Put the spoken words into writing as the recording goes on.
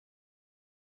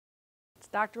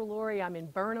Dr. Lori. I'm in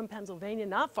Burnham, Pennsylvania,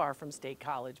 not far from State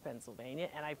College, Pennsylvania,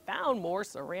 and I found more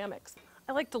ceramics.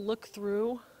 I like to look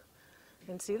through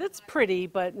and see. That's pretty,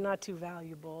 but not too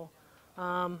valuable.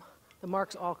 The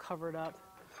mark's all covered up.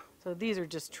 So these are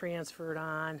just transferred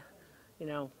on, you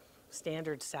know,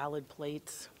 standard salad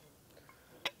plates.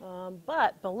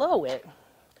 But below it,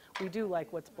 we do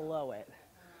like what's below it.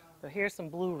 So here's some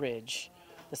Blue Ridge,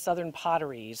 the Southern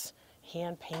potteries,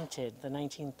 hand painted, the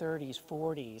 1930s,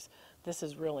 40s. This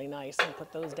is really nice. I'll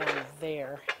put those down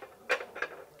there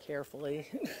carefully.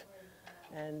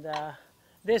 And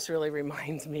this really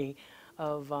reminds me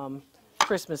of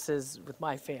Christmases with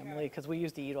my family, because we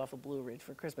used to eat off of Blue Ridge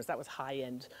for Christmas. That was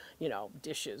high-end, you know,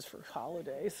 dishes for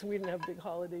holidays. We didn't have big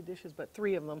holiday dishes, but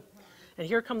 3 of them. And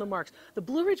here come the marks. The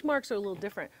Blue Ridge marks are a little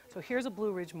different. So here's a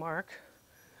Blue Ridge mark,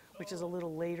 which is a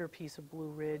little later piece of Blue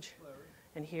Ridge.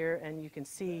 And here, and you can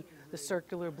see the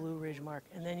circular Blue Ridge mark.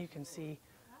 And then you can see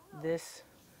this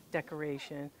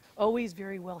decoration. Always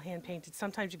very well hand painted.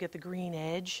 Sometimes you get the green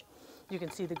edge. You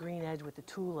can see the green edge with the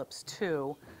tulips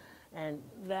too. And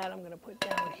that I'm going to put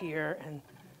down here, and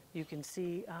you can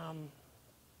see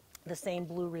the same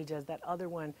Blue Ridge as that other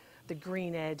one. The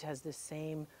green edge has the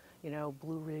same, you know,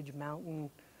 Blue Ridge mountain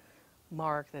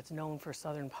mark that's known for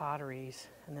Southern potteries,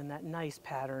 and then that nice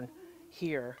pattern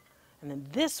here. And then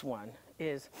this one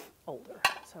is older.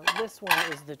 So this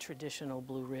one is the traditional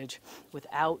Blue Ridge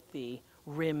without the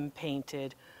rim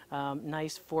painted,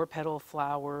 nice 4-petal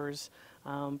flowers,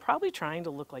 probably trying to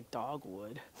look like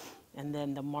dogwood. And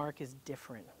then the mark is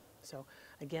different. So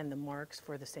again, the marks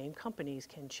for the same companies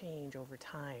can change over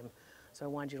time. So I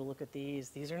wanted you to look at these.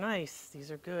 These are nice.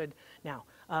 These are good. Now,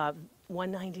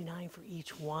 $1.99 for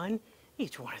each one.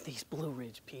 Each one of these Blue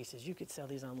Ridge pieces, you could sell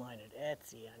these online at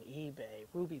Etsy, on eBay,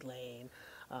 Ruby Lane,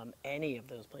 any of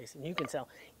those places. And you can sell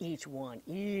each one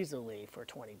easily for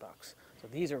 20 bucks. So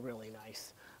these are really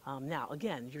nice. Now,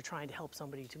 again, you're trying to help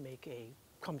somebody to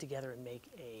come together and make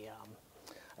a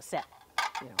set,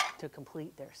 you know, to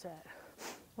complete their set.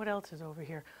 What else is over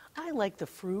here? I like the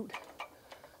fruit.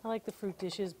 I like the fruit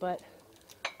dishes, but,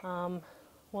 well,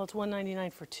 it's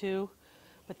 $1.99 for 2,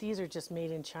 but these are just made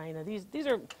in China. These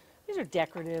are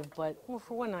decorative, but well,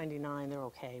 for $1.99 they're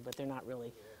okay, but they're not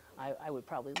really. I would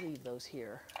probably leave those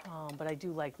here. But I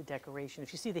do like the decoration.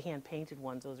 If you see the hand-painted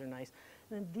ones, those are nice.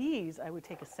 And then these I would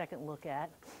take a second look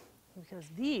at, because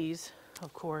these,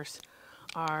 of course,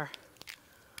 are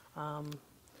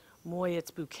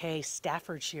Moyet's Bouquet,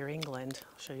 Staffordshire, England.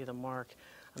 I'll show you the mark.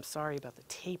 I'm sorry about the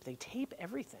tape. They tape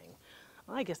everything.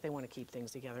 Well, I guess they want to keep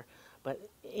things together. But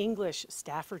English,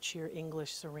 Staffordshire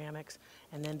English ceramics.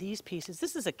 And then these pieces,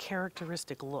 this is a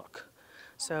characteristic look.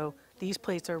 So these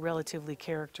plates are relatively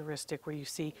characteristic, where you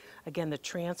see, again, the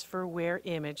transferware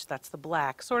image, that's the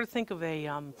black. Sort of think of a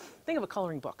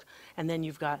coloring book. And then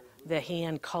you've got the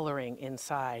hand coloring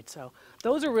inside. So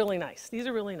those are really nice. These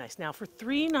are really nice. Now for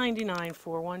 $3.99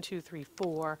 for 1, 2, 3,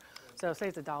 4, so say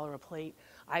it's $1 a plate,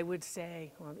 I would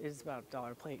say, well, it is about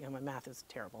 $1 a plate, and my math is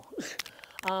terrible.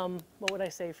 What would I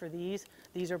say for these?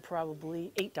 These are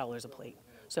probably $8 a plate.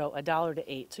 So $1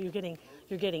 to 8. So you're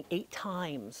getting 8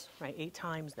 times, right? 8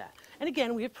 times that. And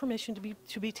again, we have permission to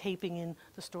be taping in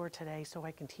the store today, so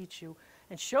I can teach you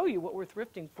and show you what we're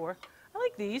thrifting for. I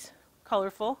like these,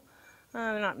 colorful.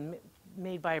 They're not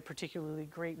made by a particularly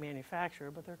great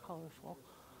manufacturer, but they're colorful.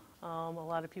 A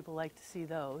lot of people like to see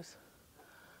those.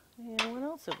 And what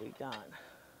else have we got?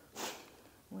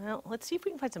 Well, let's see if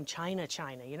we can find some China,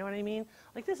 you know what I mean?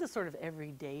 Like, this is sort of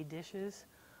everyday dishes,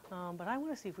 but I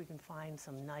want to see if we can find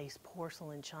some nice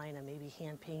porcelain china, maybe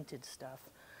hand-painted stuff,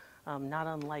 not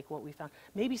unlike what we found.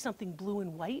 Maybe something blue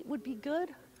and white would be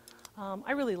good.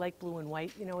 I really like blue and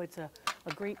white. You know, it's a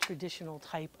great traditional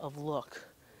type of look,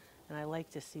 and I like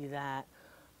to see that.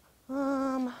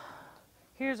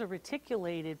 Here's a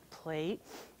reticulated plate,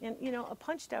 and you know, a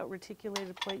punched out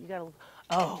reticulated plate, you gotta,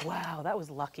 oh wow, that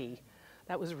was lucky.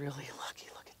 That was really lucky,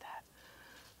 look at that.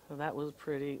 So that was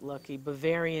pretty lucky.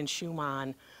 Bavarian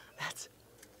Schumann,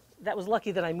 that was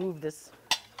lucky that I moved this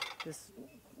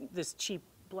cheap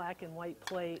black and white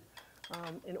plate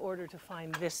in order to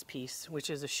find this piece, which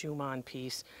is a Schumann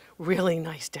piece. Really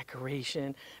nice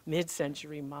decoration,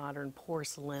 mid-century modern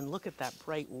porcelain. Look at that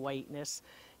bright whiteness.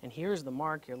 And here's the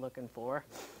mark you're looking for.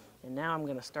 And now I'm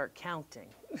gonna start counting.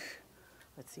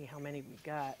 Let's see how many we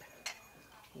got.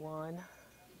 1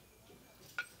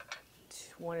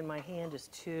 in my hand is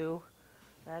 2.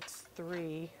 That's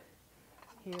 3.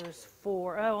 Here's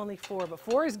 4. Oh, only 4, but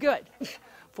 4 is good.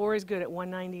 4 is good at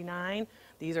 $1.99.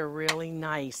 These are really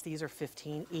nice. These are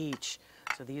 15 each.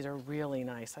 So So these are really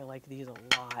nice. I like these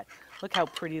a lot. Look how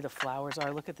pretty the flowers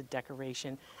are. Look at the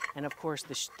decoration. And of course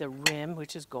the rim,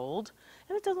 which is gold.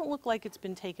 And it doesn't look like it's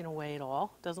been taken away at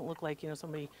all. It doesn't look like, you know,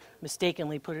 somebody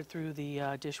mistakenly put it through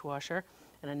the dishwasher.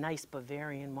 And a nice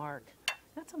Bavarian mark.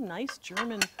 Got some nice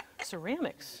German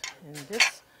ceramics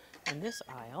in this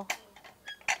aisle.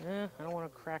 I don't want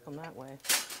to crack them that way.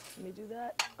 Let me do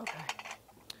that. Okay.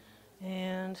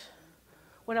 And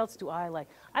what else do I like?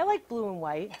 I like blue and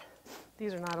white.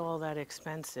 These are not all that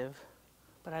expensive,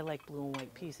 but I like blue and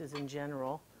white pieces in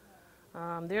general.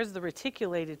 There's the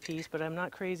reticulated piece, but I'm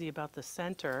not crazy about the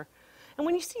center. And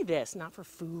when you see this, not for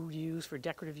food use, for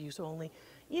decorative use only,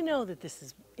 you know that this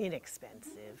is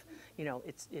inexpensive. You know,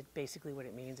 it basically what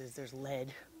it means is there's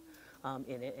lead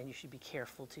in it, and you should be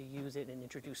careful to use it and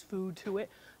introduce food to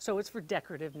it. So it's for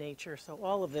decorative nature. So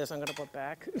all of this I'm going to put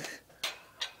back.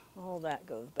 All that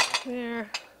goes back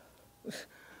there.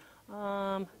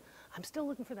 I'm still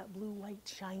looking for that blue-white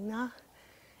china.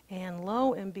 And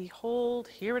lo and behold,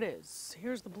 here it is.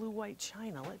 Here's the blue-white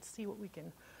china. Let's see what we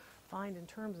can find in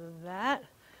terms of that.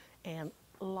 And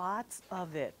lots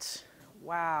of it.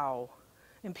 Wow.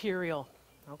 Imperial.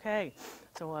 Okay.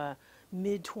 So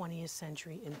mid-20th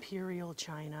century imperial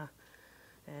china.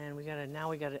 And now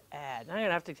we gotta add. I'm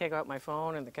gonna have to take out my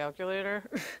phone and the calculator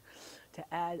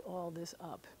to add all this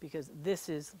up, because this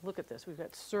is, look at this, we've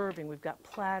got serving, we've got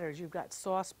platters, you've got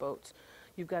sauce boats,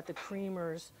 you've got the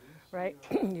creamers, right?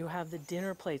 You have the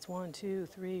dinner plates, 1, 2,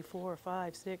 3, 4,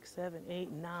 5, 6, 7, 8,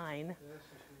 9,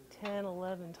 10,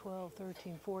 11, 12,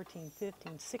 13, 14,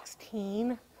 15,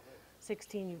 16.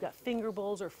 16, you've got finger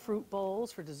bowls or fruit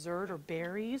bowls for dessert or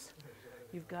berries.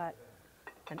 You've got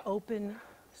an open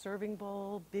serving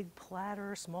bowl, big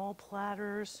platter, small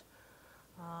platters,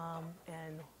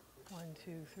 and 1,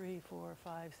 2, 3, 4,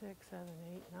 5, 6, 7,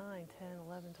 8, 9, 10,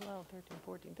 11, 12, 13,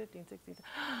 14, 15, 16.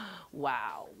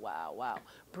 Wow, wow, wow.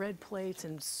 Bread plates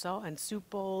and soup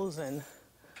bowls, and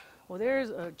well, there's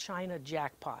a china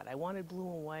jackpot. I wanted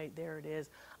blue and white. There it is.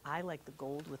 I like the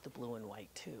gold with the blue and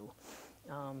white too.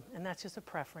 And that's just a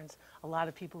preference. A lot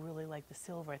of people really like the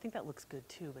silver. I think that looks good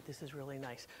too, but this is really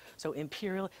nice. So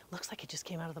imperial, looks like it just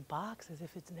came out of the box as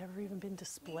if it's never even been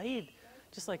displayed,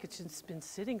 just like it's just been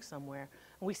sitting somewhere.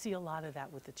 And we see a lot of that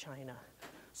with the china.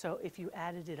 So if you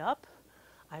added it up,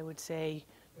 I would say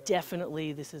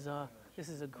definitely this is a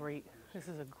great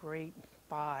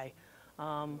buy.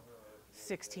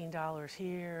 $16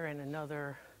 here and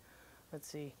another, let's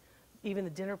see, even the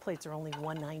dinner plates are only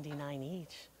 $1.99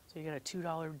 each. So you got a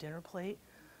 $2 dinner plate,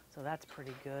 so that's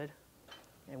pretty good.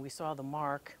 And we saw the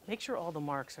mark. Make sure all the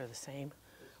marks are the same.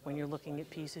 When you're looking at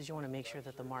pieces, you want to make sure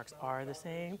that the marks are the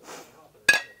same.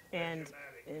 And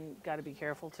got to be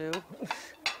careful too.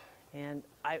 And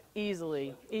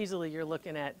easily you're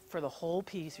looking at, for the whole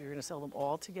piece, you're going to sell them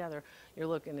all together, you're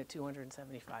looking at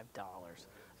 $275.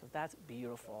 So that's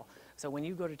beautiful. So when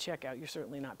you go to checkout, you're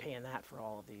certainly not paying that for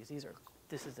all of these.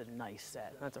 This is a nice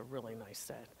set. That's a really nice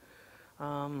set.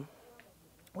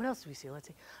 What else do we see? Let's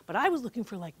see. But I was looking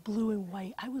for like blue and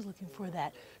white. I was looking for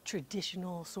that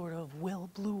traditional sort of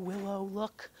blue willow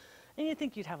look. And you'd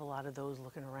think you'd have a lot of those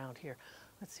looking around here.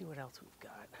 Let's see what else we've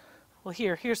got. Well,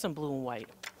 here's some blue and white.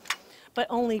 But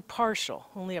only a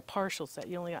partial set.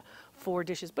 You only got 4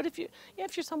 dishes. But if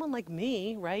you're someone like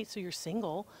me, right, so you're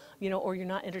single, you know, or you're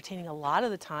not entertaining a lot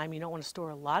of the time, you don't want to store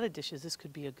a lot of dishes, this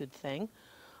could be a good thing.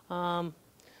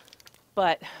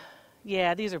 But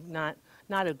yeah, these are not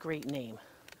a great name,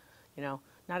 you know,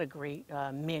 not a great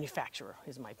manufacturer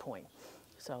is my point.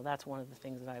 So that's one of the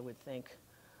things that I would think.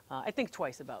 I think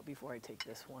twice about before I take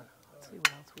this one. Let's see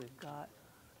what else we've got.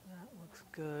 That looks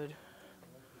good.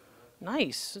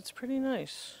 Nice, it's pretty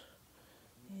nice.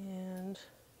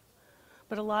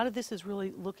 But a lot of this is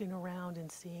really looking around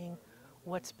and seeing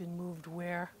what's been moved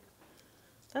where.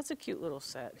 That's a cute little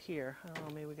set here. I don't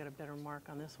know, maybe we got a better mark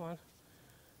on this one.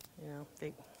 You know,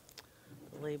 the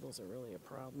labels are really a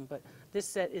problem, but this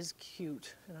set is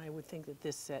cute, and I would think that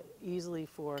this set easily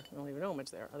for, I don't even know how much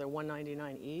they're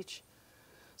 $1.99 each.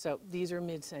 So these are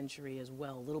mid-century as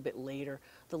well, a little bit later,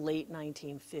 the late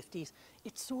 1950s.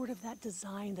 It's sort of that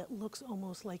design that looks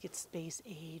almost like it's space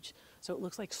age. So it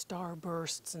looks like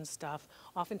starbursts and stuff,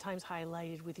 oftentimes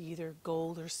highlighted with either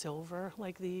gold or silver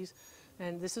like these.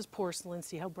 And this is porcelain,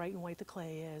 see how bright and white the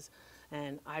clay is.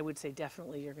 And I would say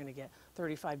definitely you're gonna get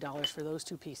 $35 for those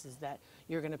 2 pieces that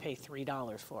you're gonna pay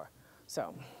 $3 for.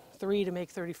 So 3 to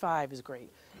make 35 is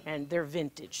great. And they're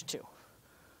vintage too.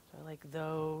 So I like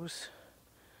those.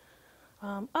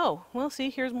 Oh, well,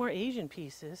 see, here's more Asian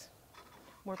pieces.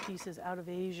 More pieces out of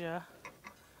Asia.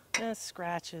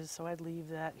 Scratches, so I'd leave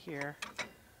that here.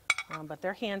 but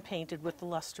they're hand painted with the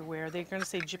lusterware. They're going to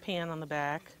say Japan on the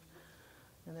back,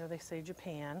 and there they say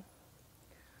Japan.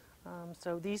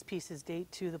 So these pieces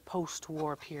date to the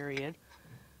post-war period.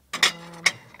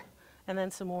 And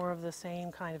then some more of the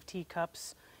same kind of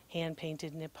teacups, hand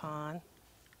painted Nippon.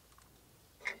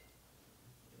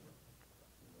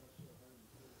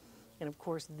 And of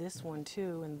course this one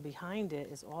too, and behind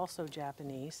it is also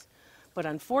Japanese. But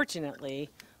unfortunately,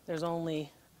 there's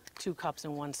only 2 cups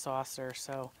and 1 saucer,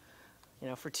 so you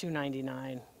know, for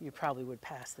 $2.99, you probably would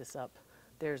pass this up.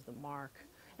 There's the mark.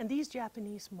 And these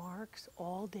Japanese marks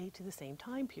all date to the same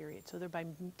time period. So they're by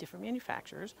different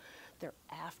manufacturers. They're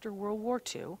after World War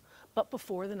II, but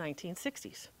before the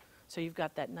 1960s. So you've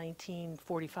got that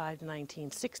 1945 to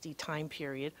 1960 time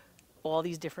period. All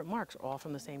these different marks, all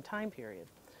from the same time period.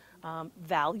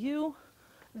 Value,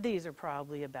 these are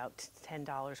probably about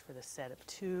 $10 for the set of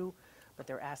 2, but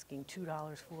they're asking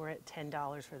 $2 for it,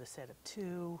 $10 for the set of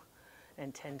 2,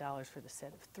 and $10 for the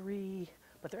set of 3,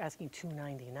 but they're asking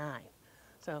 $2.99.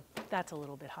 So that's a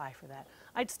little bit high for that.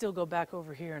 I'd still go back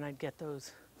over here and I'd get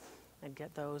those,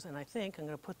 and I think I'm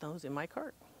going to put those in my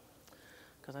cart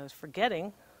because I was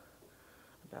forgetting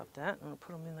about that. I'm going to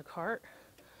put them in the cart.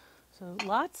 So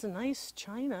lots of nice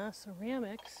china,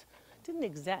 ceramics.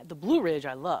 The Blue Ridge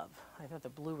I love. I thought the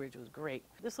Blue Ridge was great.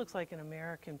 This looks like an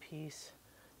American piece,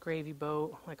 gravy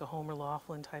boat, like a Homer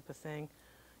Laughlin type of thing.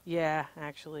 Yeah,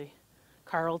 actually,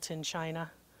 Carlton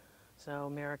china, so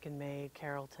American made,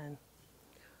 Carlton.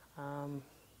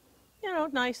 You know,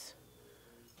 nice.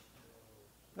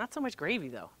 Not so much gravy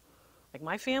though. Like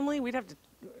my family, we'd have to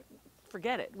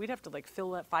forget it. We'd have to like fill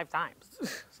that 5 times.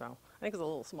 So I think it's a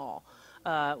little small.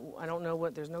 I don't know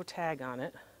what, there's no tag on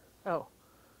it. Oh.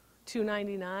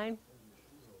 $2.99?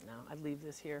 No, I'd leave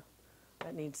this here.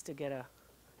 That needs to get a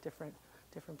different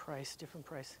price.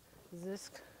 Is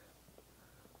this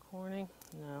Corning?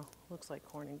 No, looks like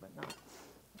Corning, but not.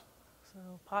 So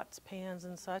pots, pans,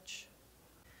 and such.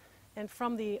 And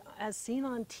from the as seen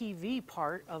on TV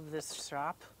part of this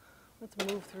shop, let's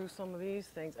move through some of these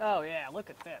things. Oh yeah,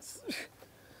 look at this.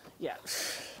 Yeah.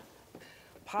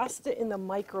 Pasta in the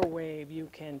microwave, you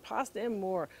can pasta and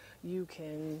more. You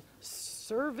can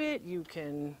serve it, you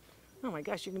can, oh my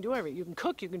gosh, you can do everything. You can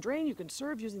cook, you can drain, you can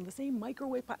serve using the same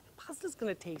microwave. Pasta's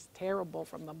gonna taste terrible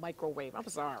from the microwave. I'm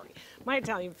sorry. My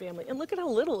Italian family, and look at how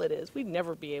little it is. We'd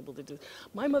never be able to do.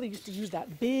 My mother used to use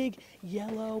that big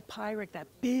yellow Pyrex, that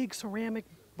big ceramic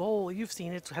bowl. You've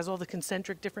seen it. It has all the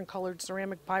concentric different colored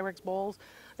ceramic Pyrex bowls.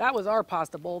 That was our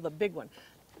pasta bowl, the big one.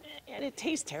 And it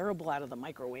tastes terrible out of the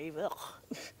microwave. Ugh.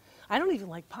 I don't even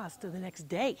like pasta the next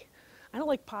day. I don't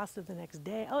like pasta the next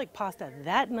day. I like pasta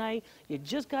that night. You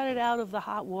just got it out of the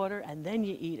hot water and then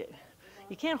you eat it.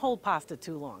 You can't hold pasta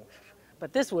too long.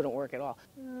 But this wouldn't work at all.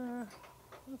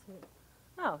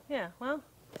 Oh, yeah, well,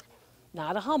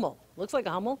 not a Hummel. Looks like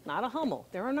a Hummel, not a Hummel.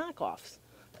 There are knockoffs.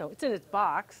 So it's in its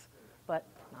box, but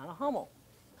not a Hummel.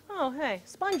 Oh, hey,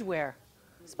 spongeware.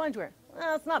 Spongeware.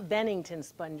 Well, it's not Bennington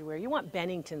spongeware. You want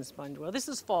Bennington spongeware. This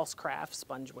is false craft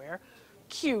spongeware.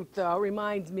 Cute though,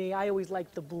 reminds me, I always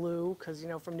like the blue because, you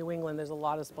know, from New England, there's a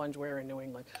lot of spongeware in New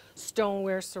England.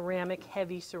 Stoneware, ceramic,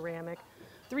 heavy ceramic.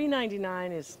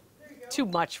 $3.99 is too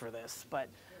much for this, but,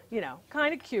 you know,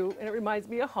 kind of cute, and it reminds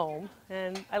me of home,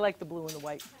 and I like the blue and the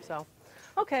white, so.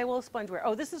 Okay, well, spongeware.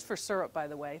 Oh, this is for syrup, by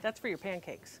the way. That's for your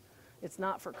pancakes. It's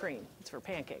not for cream. It's for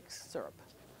pancakes, syrup.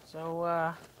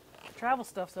 So, travel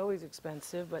stuff's always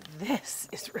expensive, but this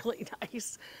is really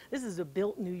nice. This is a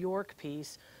built New York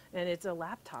piece, and it's a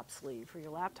laptop sleeve for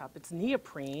your laptop. It's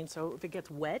neoprene, so if it gets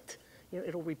wet, you know,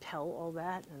 it'll repel all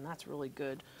that, and that's really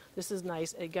good. This is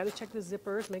nice. You got to check the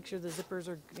zippers, make sure the zippers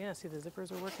are, yeah, see the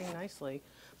zippers are working nicely.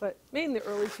 But made in the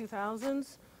early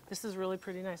 2000s, this is really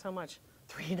pretty nice. How much?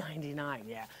 $3.99,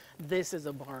 yeah. This is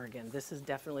a bargain. This is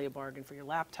definitely a bargain for your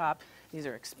laptop. These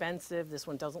are expensive. This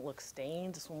one doesn't look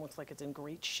stained. This one looks like it's in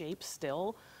great shape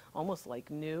still, almost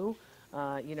like new.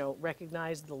 You know,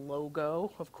 recognize the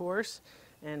logo, of course.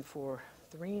 And for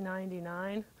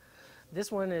 $3.99, this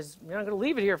one is, I'm not going to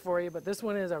leave it here for you, but this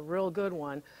one is a real good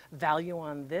one. Value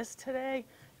on this today,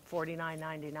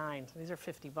 $49.99. These are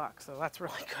 50 bucks, so that's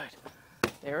really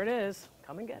good. There it is.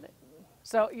 Come and get it.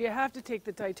 So you have to take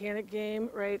the Titanic game,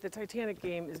 right? The Titanic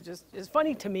game is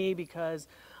funny to me because,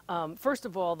 first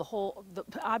of all, the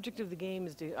object of the game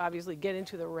is to obviously get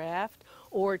into the raft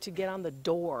or to get on the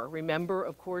door. Remember,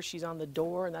 of course, she's on the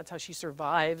door, and that's how she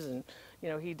survives, and you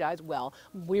know he dies. Well,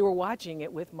 we were watching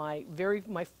it with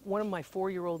one of my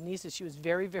 4-year-old nieces. She was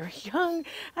very, very young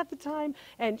at the time,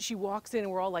 and she walks in,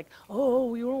 and we're all like, "Oh,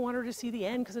 we don't want her to see the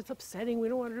end because it's upsetting. We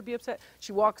don't want her to be upset."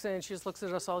 She walks in, and she just looks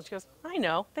at us all, and she goes, "I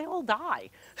know, they all die."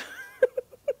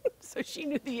 So she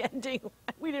knew the ending.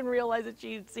 We didn't realize that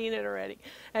she'd seen it already.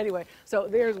 Anyway, so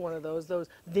there's one of those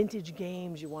vintage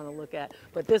games you want to look at.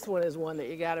 But this one is one that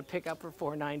you got to pick up for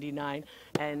 $4.99.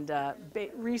 And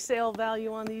resale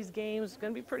value on these games is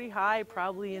going to be pretty high,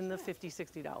 probably in the $50,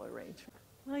 $60 range.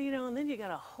 Well, you know, and then you got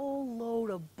a whole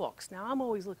load of books. Now, I'm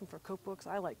always looking for cookbooks.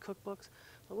 I like cookbooks.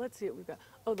 But let's see what we've got.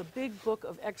 Oh, the big book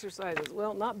of exercises.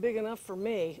 Well, not big enough for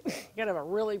me. You got to have a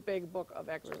really big book of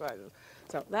exercises.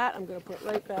 So that I'm going to put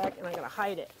right back, and I'm going to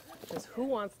hide it. Because who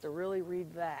wants to really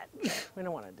read that? We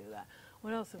don't want to do that.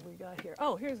 What else have we got here?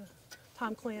 Oh, here's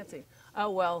Tom Clancy. Oh,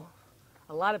 well,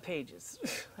 a lot of pages.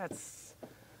 That's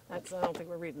I don't think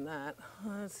we're reading that.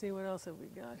 Let's see, what else have we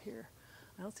got here?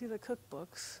 I don't see the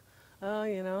cookbooks. Oh,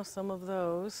 you know, some of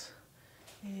those.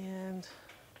 And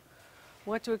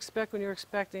what to expect when you're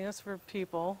expecting us for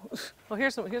people. Well,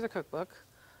 here's a cookbook.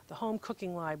 The Home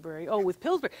Cooking Library. Oh, with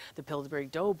Pillsbury. The Pillsbury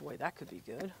Doughboy. That could be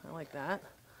good. I like that.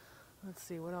 Let's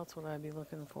see, what else would I be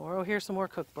looking for? Oh, here's some more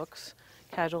cookbooks.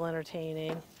 Casual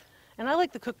entertaining. And I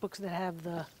like the cookbooks that have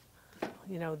the,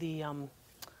 you know, the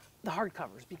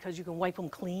hardcovers, because you can wipe them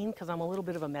clean, because I'm a little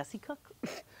bit of a messy cook.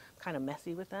 Kind of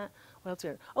messy with that. What else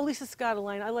here? Oh, Lisa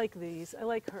Scott-Align. I like these. I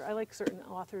like her. I like certain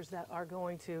authors that are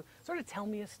going to sort of tell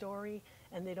me a story,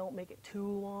 and they don't make it too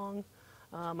long.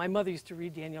 My mother used to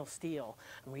read Danielle Steele.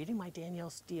 I'm reading my Danielle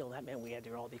Steele. That meant we had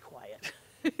to all be quiet.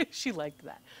 She liked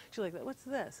that. She liked that. What's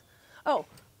this? Oh,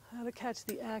 How to Catch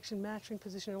the Action, Matching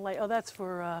Position and Light. Oh, that's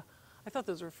for, I thought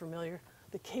those were familiar.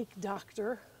 The Cake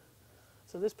Doctor.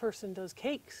 So this person does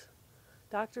cakes.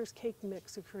 Doctor's Cake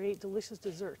Mix to create delicious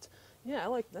desserts. Yeah, I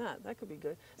like that. That could be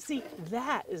good. See,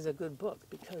 that is a good book,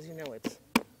 because, you know, it's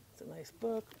a nice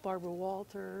book. Barbara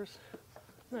Walters.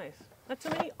 Nice. Not too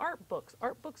many art books.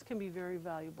 Art books can be very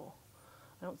valuable.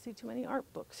 I don't see too many art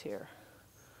books here.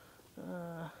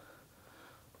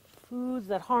 Foods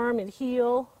that harm and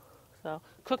heal. So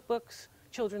cookbooks,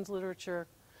 children's literature,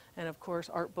 and of course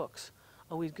art books.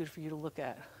 Always good for you to look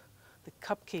at. The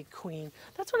Cupcake Queen.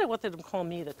 That's what I want them to call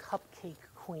me, the Cupcake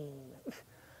Queen. I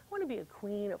want to be a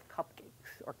queen of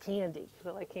cupcakes, or candy, because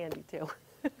I like candy too.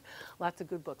 Lots of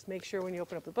good books. Make sure when you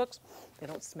open up the books, they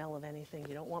don't smell of anything.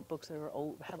 You don't want books that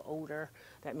have odor.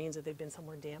 That means that they've been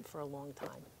somewhere damp for a long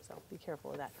time. So be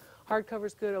careful of that.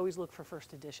 Hardcover's good. Always look for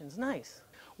first editions. Nice.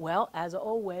 Well, as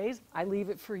always, I leave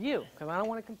it for you, because I don't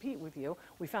want to compete with you.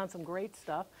 We found some great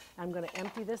stuff. I'm going to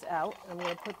empty this out. I'm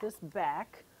going to put this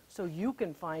back so you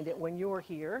can find it when you're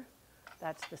here.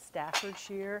 That's the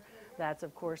Staffordshire. That's,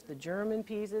 of course, the German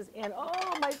pieces. And,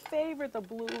 oh, my favorite, the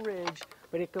Blue Ridge.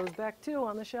 But it goes back, too,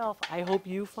 on the shelf. I hope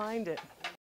you find it.